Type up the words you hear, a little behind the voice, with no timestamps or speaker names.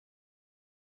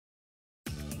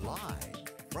Live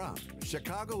from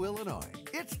Chicago, Illinois,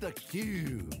 it's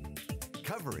theCUBE.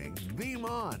 Covering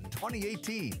VeeamON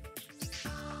 2018.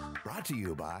 Brought to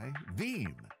you by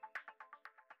Veeam.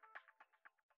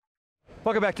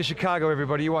 Welcome back to Chicago,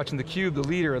 everybody. You're watching theCUBE, the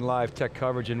leader in live tech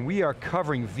coverage, and we are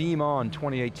covering VeeamON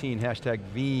 2018, hashtag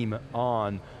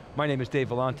VeeamON. My name is Dave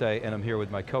Vellante, and I'm here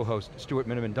with my co-host, Stu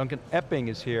Miniman. Duncan Epping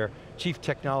is here, Chief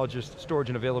Technologist, Storage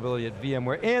and Availability at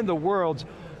VMware, and the world's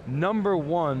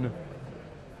 #1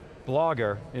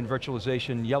 blogger in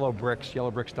virtualization, Yellowbricks,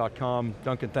 yellowbricks.com.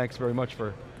 Duncan, thanks very much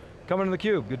for coming to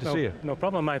theCUBE. Good to see you. No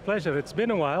problem, my pleasure. It's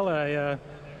been a while. I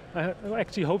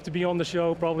actually hoped to be on the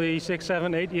show probably 6,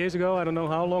 7, 8 years ago. I don't know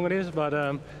how long it is, but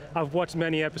I've watched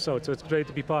many episodes, so it's great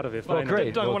to be part of it. Well,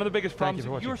 great. Doug, one of the biggest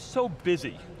problems, you're so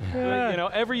busy. Yeah. You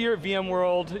know, every year at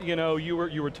VMworld, you know, you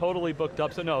were totally booked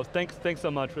up. So no, thanks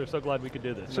so much. We're so glad we could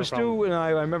do this. So Stu and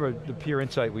I remember the Peer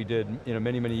Insight we did,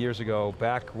 many, many years ago,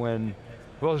 back when,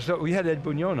 well, so we had Ed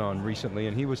Bugnon on recently,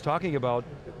 and he was talking about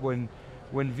when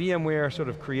VMware sort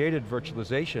of created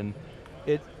virtualization,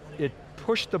 it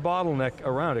pushed the bottleneck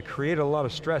around. It created a lot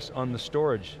of stress on the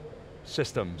storage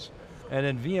systems. And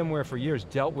then VMware for years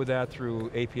dealt with that through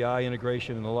API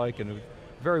integration and the like, and it was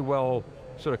very well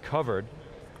sort of covered.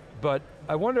 But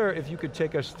I wonder if you could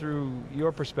take us through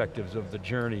your perspectives of the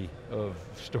journey of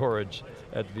storage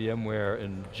at VMware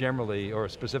and generally, or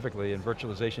specifically in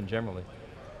virtualization generally.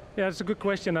 Yeah, it's a good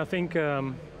question. I think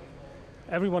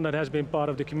everyone that has been part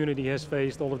of the community has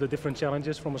faced all of the different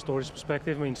challenges from a storage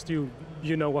perspective. I mean, Stu,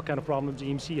 you know what kind of problems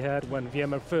EMC had when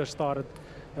VMware first started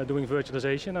doing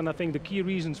virtualization, and I think the key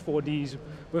reasons for these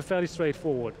were fairly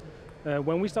straightforward.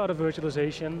 When we started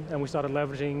virtualization and we started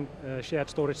leveraging shared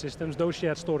storage systems, those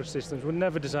shared storage systems were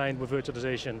never designed with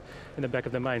virtualization in the back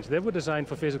of their minds. They were designed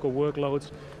for physical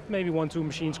workloads, maybe 1, 2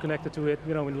 machines connected to it,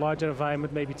 in a larger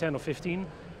environment, maybe 10 or 15,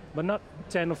 but not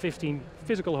 10 or 15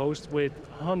 physical hosts with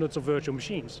hundreds of virtual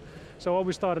machines. So what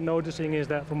we started noticing is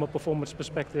that from a performance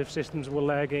perspective, systems were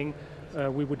lagging.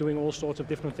 We were doing all sorts of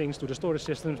different things to the storage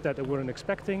systems that they weren't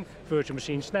expecting, virtual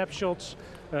machine snapshots.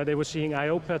 They were seeing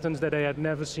I/O patterns that they had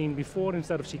never seen before.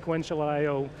 Instead of sequential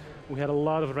I/O, we had a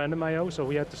lot of random I/O, so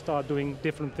we had to start doing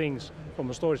different things from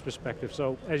a storage perspective.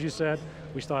 So as you said,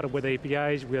 we started with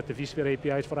APIs. We had the vSphere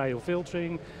APIs for I/O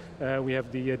filtering. We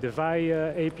have the VI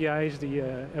APIs,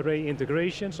 the array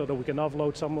integration, so that we can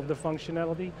offload some of the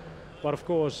functionality. But of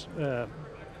course,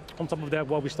 on top of that,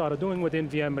 what we started doing within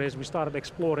VMware is we started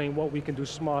exploring what we can do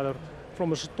smarter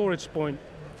from a storage point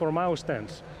from our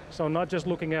stance. So not just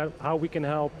looking at how we can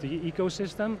help the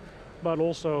ecosystem, but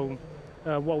also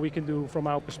what we can do from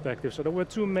our perspective. So there were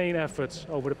 2 main efforts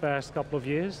over the past couple of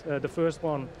years. The first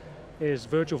one is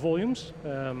virtual volumes.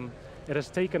 It has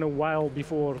taken a while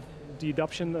before the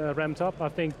adoption ramped up. I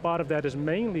think part of that is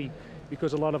mainly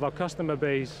because a lot of our customer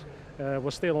base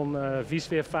was still on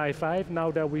vSphere 5.5.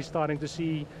 Now that we're starting to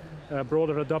see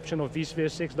broader adoption of vSphere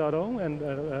 6.0 and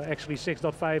actually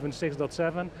 6.5 and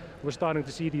 6.7, we're starting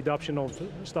to see the adoption of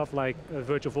stuff like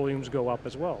virtual volumes go up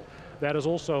as well. That is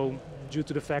also due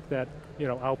to the fact that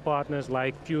our partners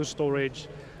like Pure Storage,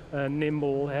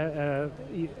 Nimble,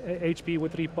 HP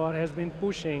with Repart has been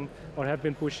pushing, or have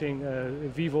been pushing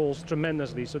vVols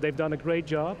tremendously. So they've done a great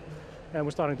job. And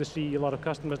we're starting to see a lot of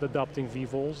customers adopting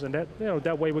vVols, and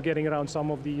that way we're getting around some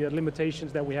of the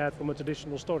limitations that we had from a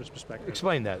traditional storage perspective.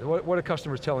 Explain that. What are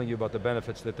customers telling you about the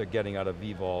benefits that they're getting out of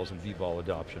vVols and vVol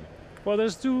adoption? Well,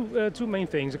 there's two main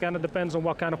things. It kind of depends on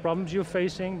what kind of problems you're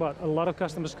facing, but a lot of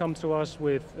customers come to us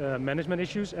with management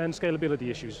issues and scalability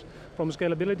issues. From a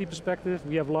scalability perspective,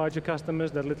 we have larger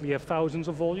customers that literally have thousands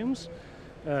of volumes.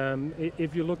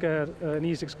 If you look at an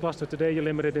E6 cluster today, you're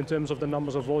limited in terms of the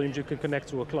numbers of volumes you can connect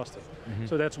to a cluster. Mm-hmm.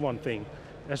 So that's one thing.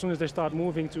 As soon as they start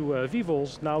moving to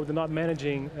vVols, now they're not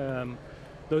managing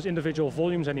those individual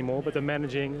volumes anymore, but they're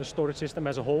managing a storage system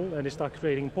as a whole, and they start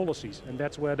creating policies, and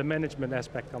that's where the management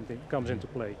aspect comes into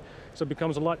play. So it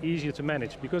becomes a lot easier to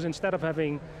manage, because instead of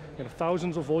having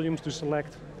thousands of volumes to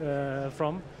select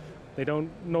from, they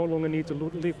no longer need to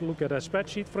look at a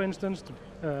spreadsheet, for instance,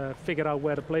 to figure out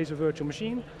where to place a virtual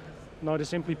machine. Now they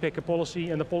simply pick a policy,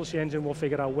 and the policy engine will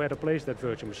figure out where to place that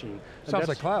virtual machine. Sounds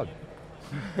like cloud.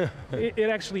 It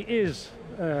actually is,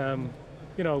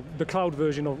 the cloud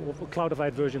version of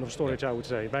cloudified version of storage, I would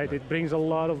say, right? It brings a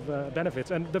lot of benefits.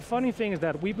 And the funny thing is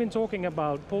that we've been talking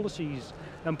about policies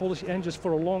and policy engines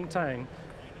for a long time,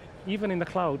 even in the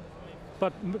cloud.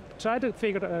 But try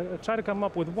to come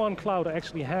up with one cloud that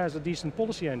actually has a decent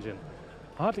policy engine.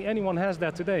 Hardly anyone has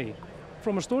that today.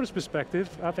 From a storage perspective,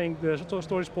 I think the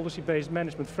storage policy-based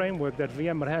management framework that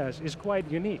VMware has is quite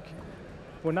unique.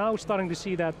 We're now starting to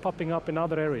see that popping up in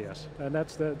other areas, and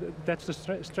that's the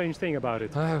strange thing about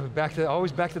it.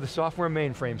 Always back to the software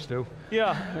mainframe, Stu.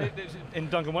 Yeah, and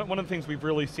Duncan, one of the things we've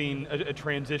really seen a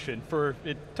transition for,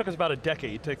 it took us about a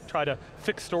decade to try to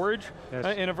fix storage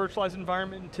in a virtualized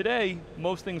environment. Today,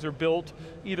 most things are built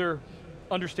either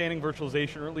understanding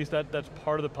virtualization, or at least that's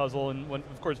part of the puzzle, and what,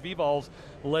 of course, vVols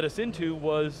led us into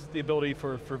was the ability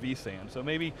for vSAN. So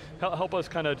maybe help us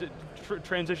kind of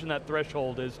transition that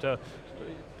threshold as to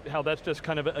how that's just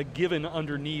kind of a given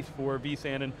underneath for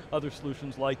vSAN and other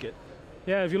solutions like it.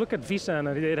 Yeah, if you look at vSAN,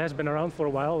 it has been around for a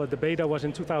while. The beta was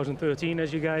in 2013,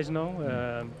 as you guys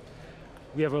know.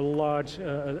 We have a large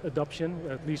adoption.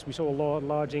 At least we saw a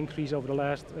large increase over the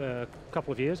last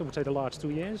couple of years, I would say the last 2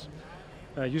 years.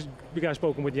 You guys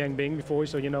spoken with Yang Bing before,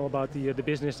 so you know about the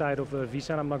business side of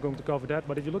vSAN. I'm not going to cover that,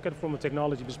 but if you look at it from a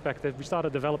technology perspective, we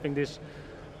started developing this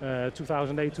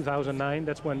 2008, 2009,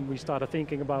 that's when we started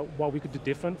thinking about what we could do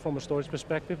different from a storage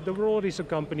perspective. There were already some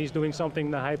companies doing something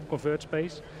in the hyper-convert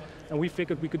space, and we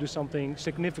figured we could do something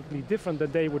significantly different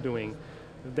than they were doing.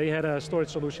 They had a storage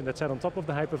solution that sat on top of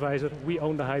the hypervisor, we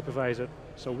own the hypervisor,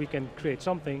 so we can create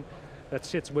something that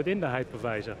sits within the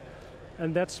hypervisor.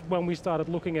 And that's when we started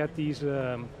looking at these,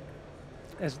 at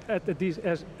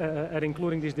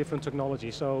including these different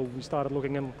technologies. So we started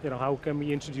looking at, how can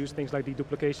we introduce things like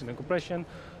deduplication and compression?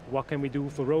 What can we do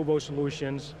for robo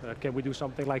solutions? Can we do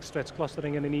something like stretch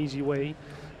clustering in an easy way?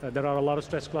 There are a lot of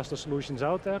stretch cluster solutions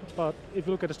out there, but if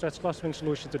you look at a stretch clustering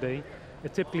solution today,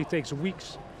 it typically takes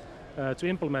weeks to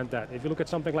implement that. If you look at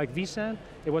something like vSAN,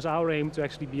 it was our aim to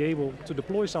actually be able to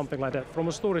deploy something like that from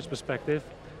a storage perspective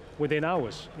within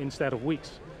hours instead of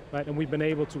weeks, right? And we've been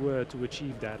able to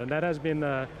achieve that, and that has been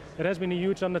it has been a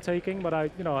huge undertaking. But I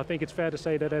think it's fair to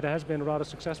say that it has been rather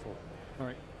successful. All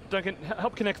right, Duncan,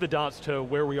 help connect the dots to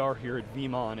where we are here at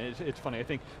VeeamON. It's funny. I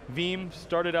think Veeam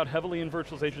started out heavily in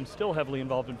virtualization, still heavily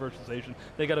involved in virtualization.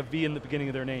 They got a V in the beginning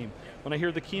of their name. When I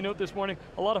hear the keynote this morning,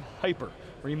 a lot of hyper.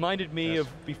 Reminded me of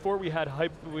before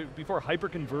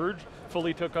hyperconverged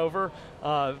fully took over,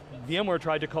 VMware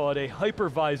tried to call it a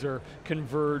hypervisor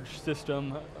converged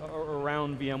system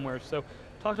around VMware. So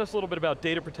talk to us a little bit about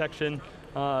data protection,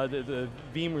 the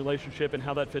Veeam relationship, and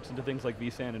how that fits into things like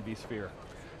vSAN and vSphere.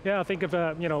 Yeah, I think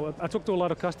I talk to a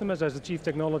lot of customers as a chief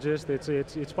technologist.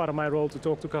 It's part of my role to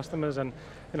talk to customers and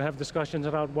have discussions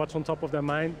about what's on top of their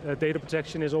mind. Data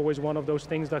protection is always one of those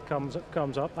things that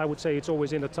comes up. I would say it's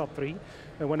always in the top 3.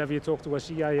 And whenever you talk to a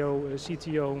CIO, a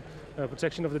CTO,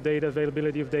 protection of the data,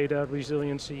 availability of data,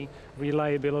 resiliency,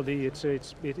 reliability, it's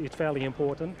fairly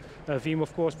important. Veeam,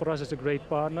 of course, for us is a great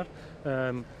partner.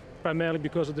 Primarily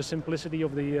because of the simplicity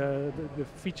of the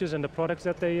features and the products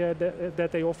that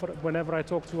they offer. Whenever I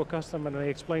talk to a customer and I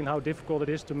explain how difficult it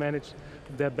is to manage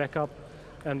their backup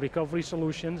and recovery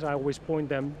solutions, I always point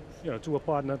them to a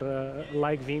partner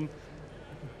like Veeam,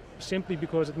 simply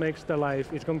because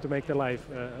it's going to make their life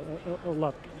a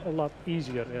lot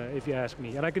easier, if you ask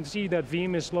me. And I can see that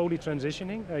Veeam is slowly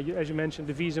transitioning. As you mentioned,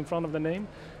 the V is in front of the name,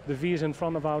 the V is in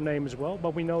front of our name as well,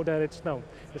 but we know that it's not.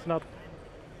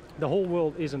 The whole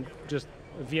world isn't just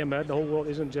VMware, the whole world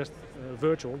isn't just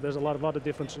virtual. There's a lot of other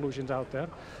different solutions out there.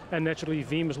 And naturally,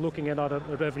 Veeam is looking at other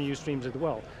revenue streams as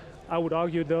well. I would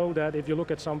argue though that if you look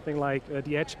at something like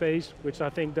the edge space, which I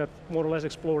think that more or less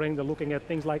exploring, they're looking at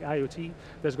things like IoT,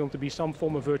 there's going to be some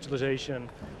form of virtualization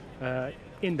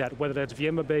in that, whether that's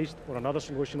VMware based or another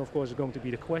solution, of course, is going to be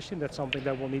the question. That's something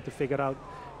that we'll need to figure out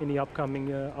in the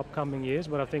upcoming years,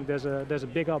 but I think there's a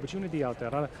big opportunity out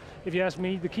there. If you ask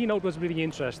me, the keynote was really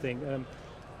interesting.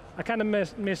 I kind of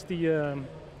missed the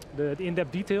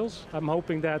in-depth details. I'm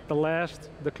hoping that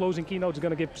the closing keynote is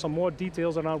going to give some more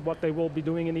details around what they will be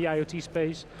doing in the IoT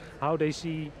space, how they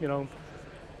see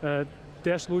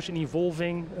their solution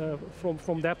evolving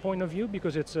from that point of view,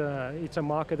 because it's a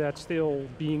market that's still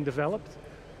being developed.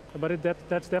 But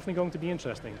that's definitely going to be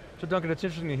interesting. So Duncan, it's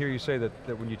interesting to hear you say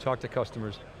that when you talk to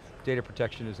customers, data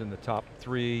protection is in the top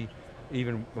 3,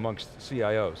 even amongst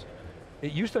CIOs.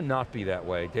 It used to not be that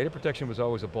way. Data protection was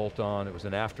always a bolt-on, it was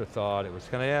an afterthought, it was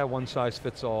kind of, one size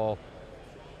fits all.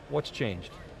 What's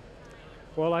changed?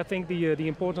 Well, I think the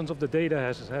importance of the data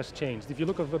has changed. If you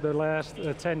look over the last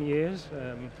 10 years,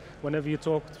 whenever you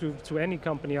talk to any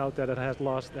company out there that has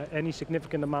lost any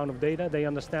significant amount of data, they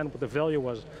understand what the value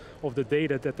was of the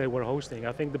data that they were hosting.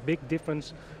 I think the big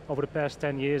difference over the past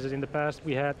 10 years is in the past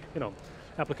we had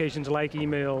applications like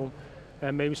email,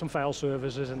 and maybe some file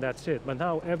services, and that's it. But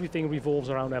now everything revolves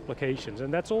around applications,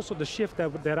 and that's also the shift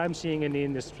that I'm seeing in the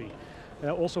industry.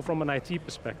 Also from an IT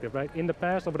perspective, right? In the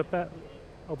past, over the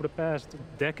over the past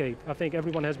decade, I think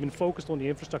everyone has been focused on the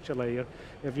infrastructure layer.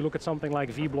 If you look at something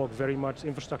like vBlock, very much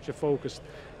infrastructure focused.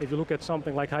 If you look at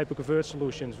something like hyperconverged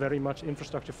solutions, very much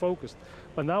infrastructure focused.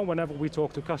 But now whenever we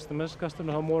talk to customers,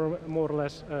 customers are more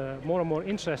and more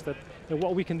interested in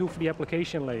what we can do for the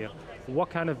application layer. What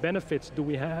kind of benefits do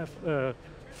we have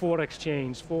for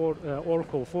Exchange, for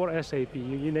Oracle, for SAP,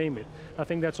 you name it. I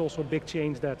think that's also a big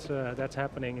change that's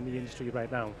happening in the industry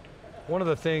right now. One of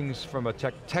the things from a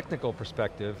technical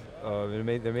perspective, there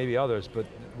may be others, but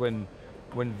when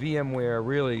VMware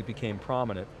really became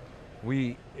prominent,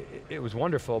 it was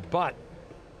wonderful, but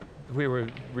we were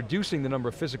reducing the number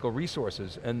of physical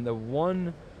resources, and the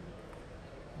one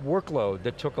workload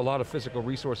that took a lot of physical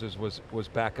resources was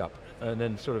backup, and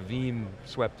then sort of Veeam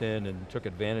swept in and took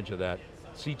advantage of that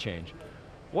sea change.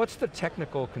 What's the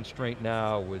technical constraint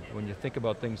now when you think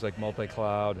about things like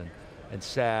multi-cloud and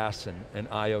SaaS and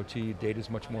IoT? Data's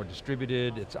much more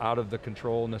distributed, it's out of the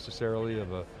control necessarily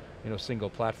of a single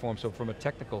platform. So from a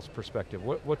technical perspective,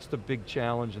 what's the big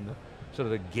challenge and the sort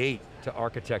of the gate to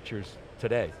architectures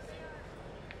today?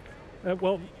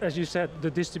 Well, as you said, the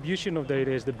distribution of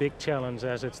data is the big challenge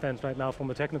as it stands right now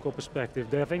from a technical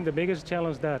perspective. I think the biggest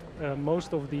challenge that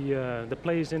most of the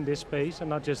players in this space, and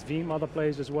not just Veeam, other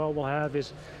players as well, will have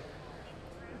is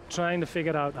trying to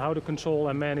figure out how to control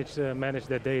and manage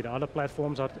their data. Other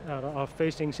platforms are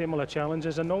facing similar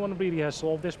challenges, and no one really has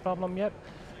solved this problem yet.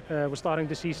 We're starting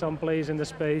to see some players in the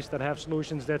space that have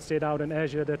solutions that sit out in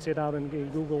Azure, that sit out in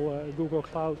Google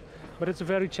Cloud, but it's a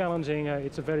very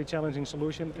challenging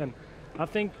solution. And I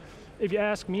think, if you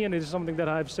ask me, and it is something that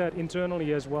I've said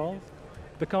internally as well,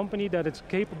 the company that is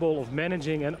capable of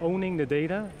managing and owning the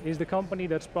data is the company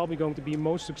that's probably going to be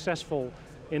most successful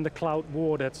in the cloud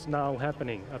war that's now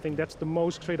happening. I think that's the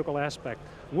most critical aspect.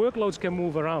 Workloads can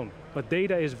move around, but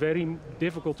data is very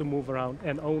difficult to move around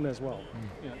and own as well.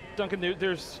 Yeah. Duncan,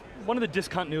 there's one of the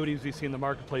discontinuities we see in the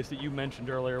marketplace that you mentioned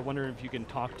earlier, wondering if you can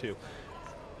talk to.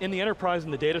 In the enterprise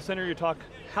and the data center, you talk,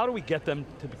 how do we get them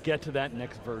to get to that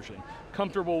next version?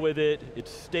 Comfortable with it,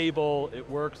 it's stable, it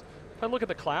works. If I look at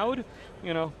the cloud,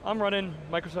 I'm running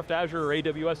Microsoft Azure or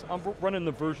AWS, I'm running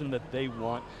the version that they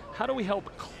want. How do we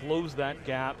help close that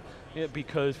gap?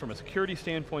 Because from a security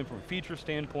standpoint, from a feature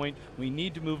standpoint, we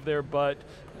need to move there, but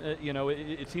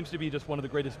it seems to be just one of the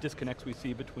greatest disconnects we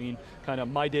see between kind of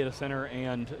my data center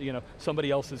and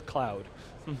somebody else's cloud.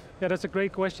 Yeah, that's a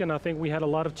great question. I think we had a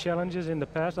lot of challenges in the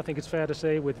past. I think it's fair to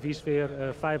say with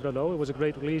vSphere 5.0, it was a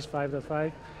great release,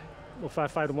 5.5. Or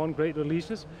 5.1, great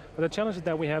releases. But the challenges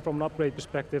that we had from an upgrade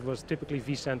perspective was typically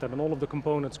vCenter and all of the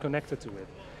components connected to it.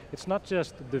 It's not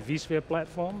just the vSphere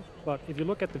platform, but if you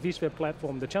look at the vSphere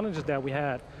platform, the challenges that we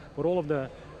had were all of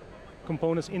the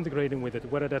components integrating with it,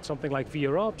 whether that's something like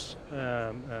VROps,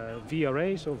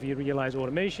 VRA, so vRealize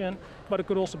automation, but it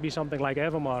could also be something like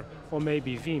Evermar or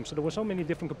maybe Veeam. So there were so many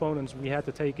different components we had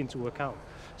to take into account.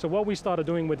 So what we started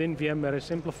doing within VMware is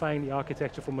simplifying the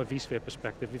architecture from a vSphere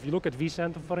perspective. If you look at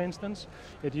vCenter, for instance,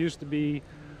 it used to be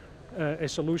a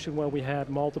solution where we had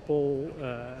multiple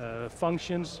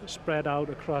functions spread out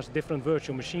across different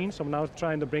virtual machines. So I'm now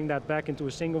trying to bring that back into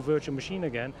a single virtual machine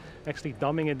again, actually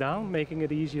dumbing it down, making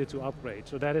it easier to upgrade.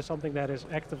 So that is something that is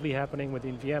actively happening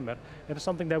within VMware. And it's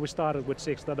something that we started with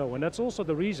 6.0. And that's also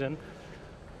the reason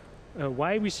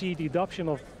why we see the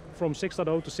adoption from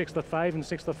 6.0 to 6.5 and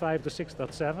 6.5 to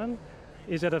 6.7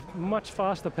 is at a much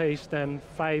faster pace than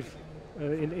 5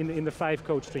 in the 5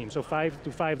 code stream. So 5 to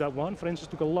 5.1, for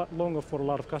instance, took a lot longer for a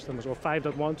lot of customers, or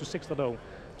 5.1 to 6.0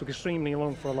 took extremely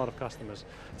long for a lot of customers.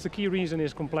 So the key reason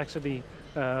is complexity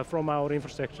from our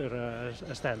infrastructure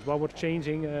stand. Well, we're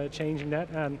changing that,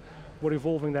 and we're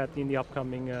evolving that in the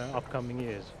upcoming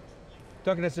years.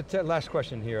 Duncan, as the last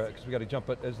question here, because we got to jump,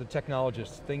 but as the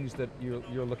technologist, things that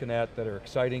you're looking at that are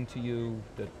exciting to you,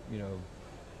 that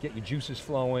get your juices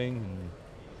flowing?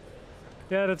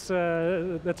 Yeah, that's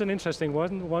an interesting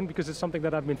one because it's something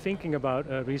that I've been thinking about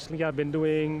recently. I've been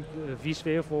doing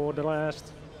vSphere for the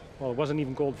last, well, it wasn't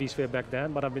even called vSphere back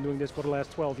then, but I've been doing this for the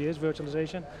last 12 years,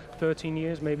 virtualization, 13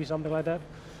 years, maybe something like that.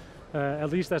 At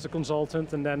least as a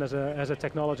consultant and then as a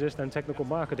technologist and technical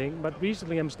marketing. But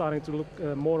recently I'm starting to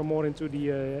look more and more into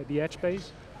the edge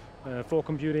space. For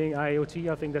computing, IoT,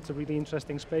 I think that's a really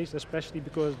interesting space, especially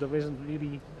because there isn't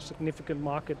really a significant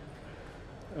market.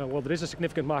 Well, there is a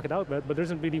significant market out there, but there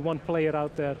isn't really one player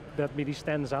out there that really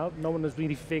stands out. No one has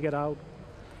really figured out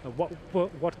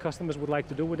what customers would like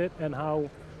to do with it and how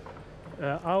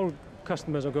our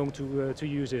customers are going to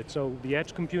use it. So the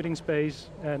edge computing space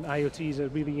and IoT is a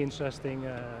really interesting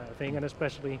thing, and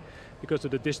especially because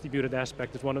of the distributed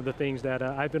aspect. It's one of the things that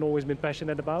I've always been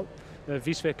passionate about.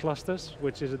 vSphere clusters,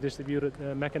 which is a distributed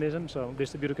mechanism, so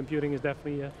distributed computing is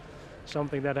definitely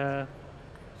something that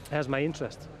has my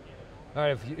interest. All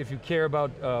right, if you care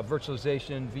about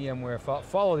virtualization, VMware,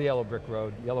 follow the Yellow Brick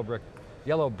Road,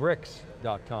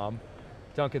 yellowbricks.com.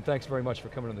 Duncan, thanks very much for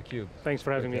coming on theCUBE. Thanks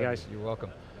for having me, guys. You're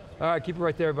welcome. All right, keep it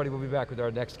right there, everybody. We'll be back with our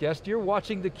next guest. You're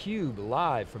watching theCUBE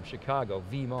live from Chicago,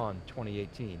 VeeamON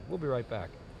 2018. We'll be right back.